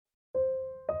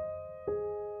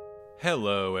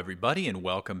Hello, everybody, and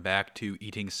welcome back to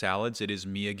Eating Salads. It is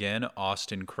me again,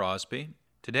 Austin Crosby.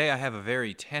 Today I have a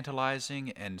very tantalizing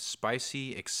and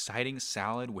spicy, exciting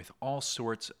salad with all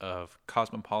sorts of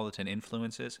cosmopolitan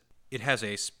influences. It has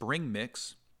a spring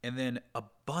mix and then a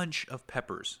bunch of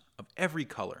peppers of every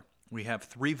color. We have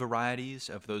 3 varieties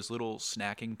of those little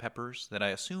snacking peppers that I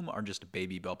assume are just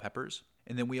baby bell peppers.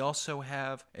 And then we also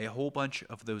have a whole bunch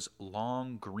of those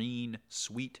long green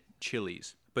sweet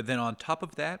chilies. But then on top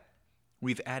of that,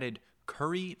 we've added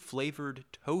curry-flavored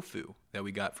tofu that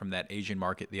we got from that Asian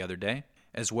market the other day,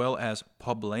 as well as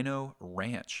poblano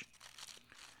ranch.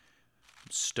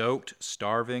 I'm stoked,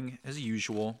 starving, as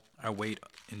usual. I wait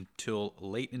until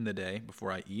late in the day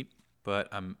before I eat, but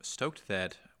I'm stoked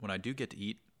that when I do get to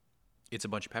eat, it's a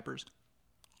bunch of peppers.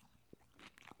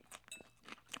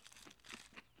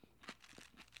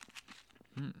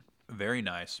 Very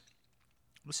nice.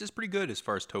 This is pretty good as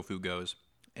far as tofu goes,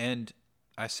 and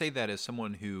I say that as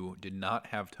someone who did not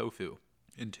have tofu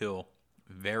until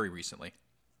very recently.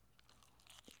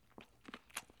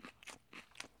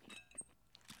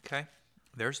 Okay,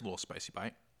 there's a little spicy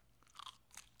bite.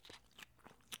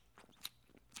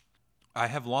 I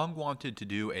have long wanted to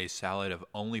do a salad of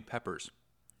only peppers,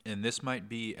 and this might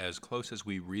be as close as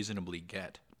we reasonably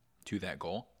get to that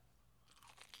goal.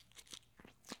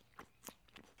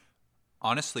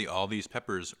 Honestly, all these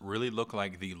peppers really look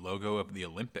like the logo of the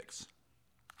Olympics.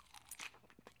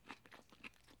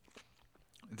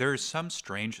 There's some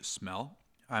strange smell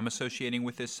I'm associating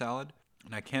with this salad,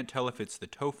 and I can't tell if it's the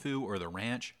tofu or the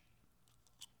ranch.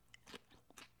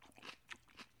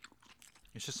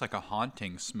 It's just like a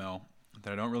haunting smell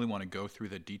that I don't really want to go through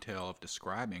the detail of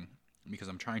describing because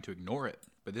I'm trying to ignore it.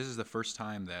 But this is the first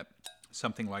time that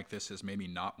something like this has made me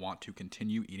not want to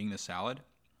continue eating the salad.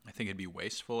 I think it'd be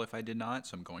wasteful if I did not,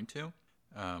 so I'm going to.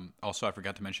 Also, I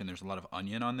forgot to mention there's a lot of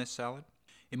onion on this salad.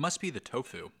 It must be the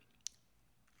tofu.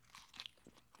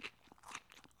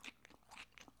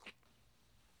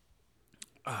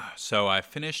 So I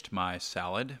finished my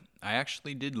salad. I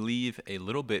actually did leave a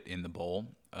little bit in the bowl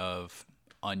of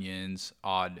onions,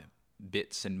 odd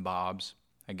bits and bobs,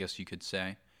 I guess you could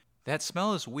say. That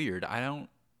smell is weird. I don't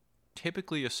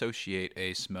typically associate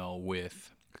a smell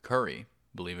with curry,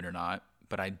 believe it or not,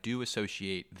 but I do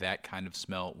associate that kind of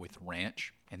smell with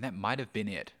ranch, and that might have been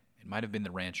it. It might have been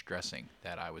the ranch dressing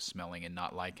that I was smelling and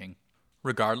not liking.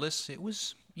 Regardless, it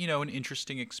was, an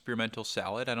interesting experimental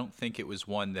salad. I don't think it was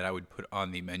one that I would put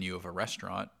on the menu of a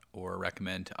restaurant or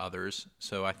recommend to others,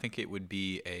 so I think it would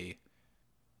be a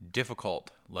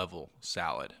difficult level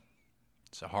salad.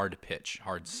 It's a hard to pitch,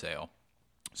 hard to sell.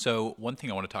 So one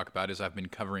thing I want to talk about is I've been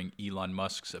covering Elon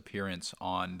Musk's appearance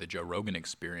on the Joe Rogan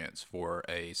Experience for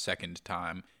a second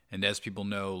time. And as people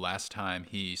know, last time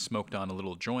he smoked on a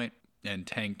little joint and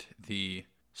tanked the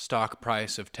stock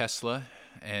price of Tesla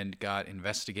and got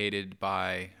investigated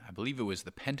by, I believe it was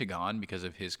the Pentagon because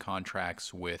of his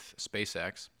contracts with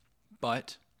SpaceX.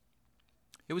 But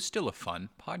it was still a fun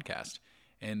podcast.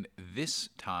 And this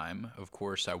time, of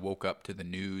course, I woke up to the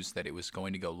news that it was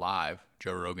going to go live.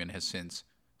 Joe Rogan has since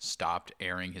stopped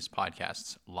airing his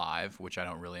podcasts live, which I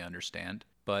don't really understand.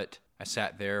 But I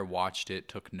sat there, watched it,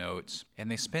 took notes, and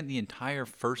they spent the entire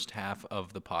first half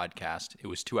of the podcast. It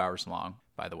was 2 hours long,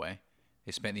 by the way.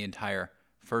 They spent the entire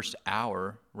first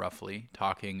hour, roughly,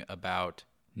 talking about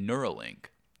Neuralink,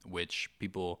 which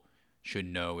people should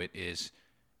know it is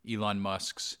Elon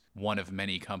Musk's one of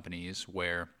many companies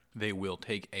where they will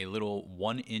take a little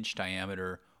 1-inch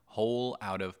diameter hole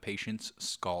out of patients'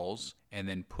 skulls and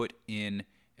then put in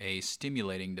a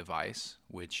stimulating device,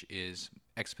 which is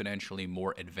exponentially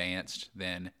more advanced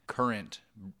than current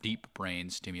deep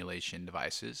brain stimulation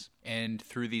devices. And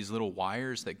through these little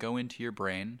wires that go into your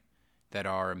brain that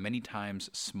are many times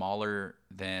smaller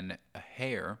than a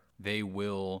hair, they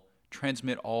will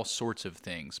transmit all sorts of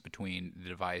things between the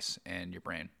device and your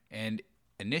brain. And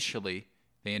initially,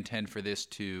 they intend for this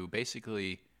to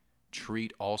basically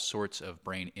treat all sorts of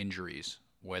brain injuries,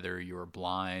 whether you're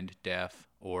blind, deaf,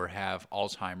 or have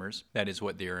Alzheimer's. That is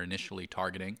what they're initially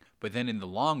targeting. But then in the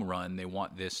long run, they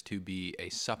want this to be a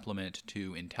supplement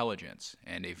to intelligence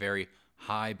and a very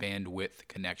high bandwidth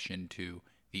connection to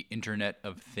the Internet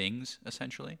of Things,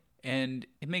 essentially. And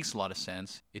it makes a lot of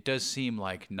sense. It does seem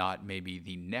like not maybe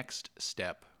the next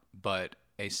step, but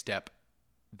a step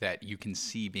that you can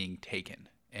see being taken.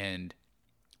 And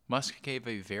Musk gave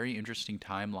a very interesting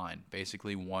timeline,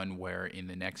 basically one where in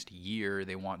the next year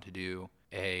they want to do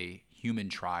a human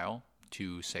trial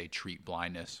to, say, treat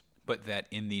blindness, but that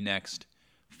in the next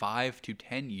 5 to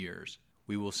 10 years,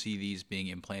 we will see these being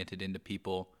implanted into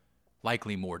people,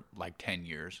 likely more like 10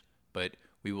 years, but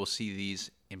we will see these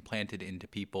implanted into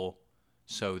people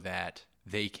so that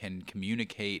they can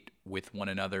communicate with one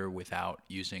another without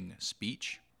using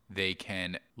speech. They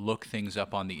can look things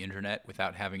up on the internet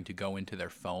without having to go into their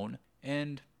phone.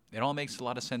 And it all makes a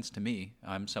lot of sense to me.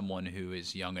 I'm someone who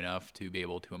is young enough to be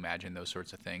able to imagine those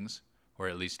sorts of things, or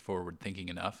at least forward thinking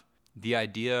enough. The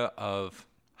idea of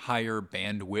higher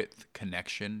bandwidth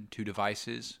connection to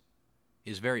devices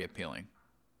is very appealing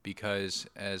because,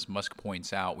 as Musk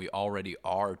points out, we already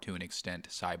are to an extent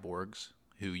cyborgs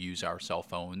who use our cell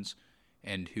phones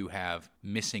and who have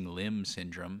missing limb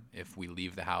syndrome if we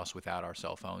leave the house without our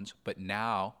cell phones. But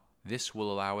now this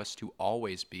will allow us to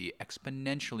always be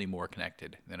exponentially more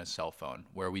connected than a cell phone,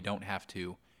 where we don't have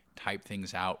to type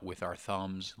things out with our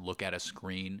thumbs, look at a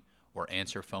screen, or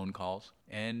answer phone calls.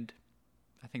 And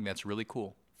I think that's really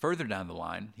cool. Further down the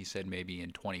line, he said maybe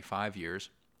in 25 years,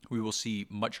 we will see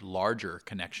much larger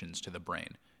connections to the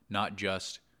brain, not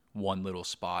just one little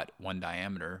spot, one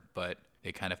diameter, but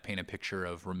they kind of paint a picture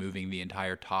of removing the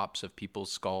entire tops of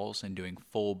people's skulls and doing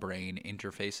full brain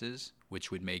interfaces, which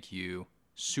would make you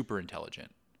super intelligent.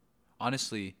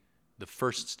 Honestly, the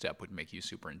first step would make you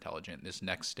super intelligent. This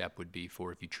next step would be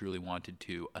for if you truly wanted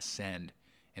to ascend.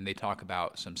 And they talk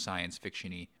about some science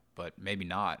fiction-y, but maybe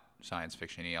not science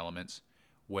fiction-y elements,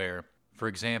 where, for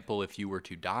example, if you were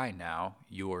to die now,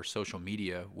 your social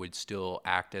media would still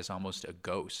act as almost a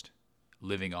ghost,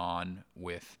 living on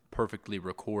with perfectly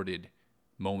recorded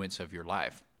moments of your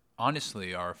life.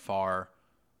 Honestly, are far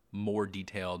more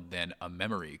detailed than a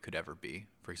memory could ever be.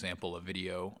 For example, a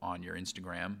video on your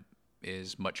Instagram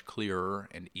is much clearer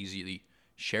and easily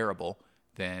shareable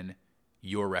than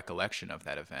your recollection of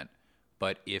that event.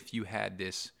 But if you had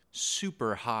this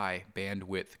super high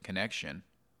bandwidth connection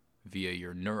via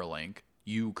your Neuralink,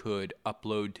 you could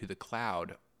upload to the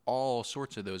cloud all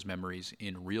sorts of those memories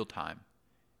in real time.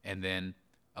 And then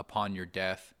upon your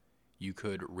death, you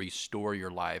could restore your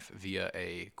life via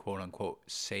a quote-unquote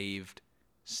saved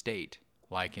state,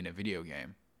 like in a video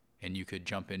game, and you could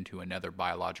jump into another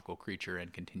biological creature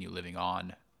and continue living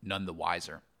on, none the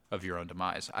wiser of your own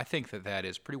demise. I think that that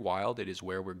is pretty wild. It is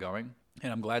where we're going,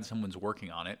 and I'm glad someone's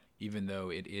working on it, even though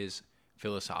it is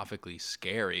philosophically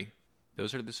scary.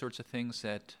 Those are the sorts of things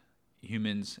that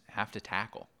humans have to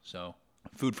tackle. So,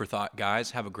 food for thought, guys.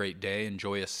 Have a great day.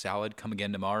 Enjoy a salad. Come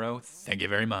again tomorrow. Thank you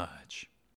very much.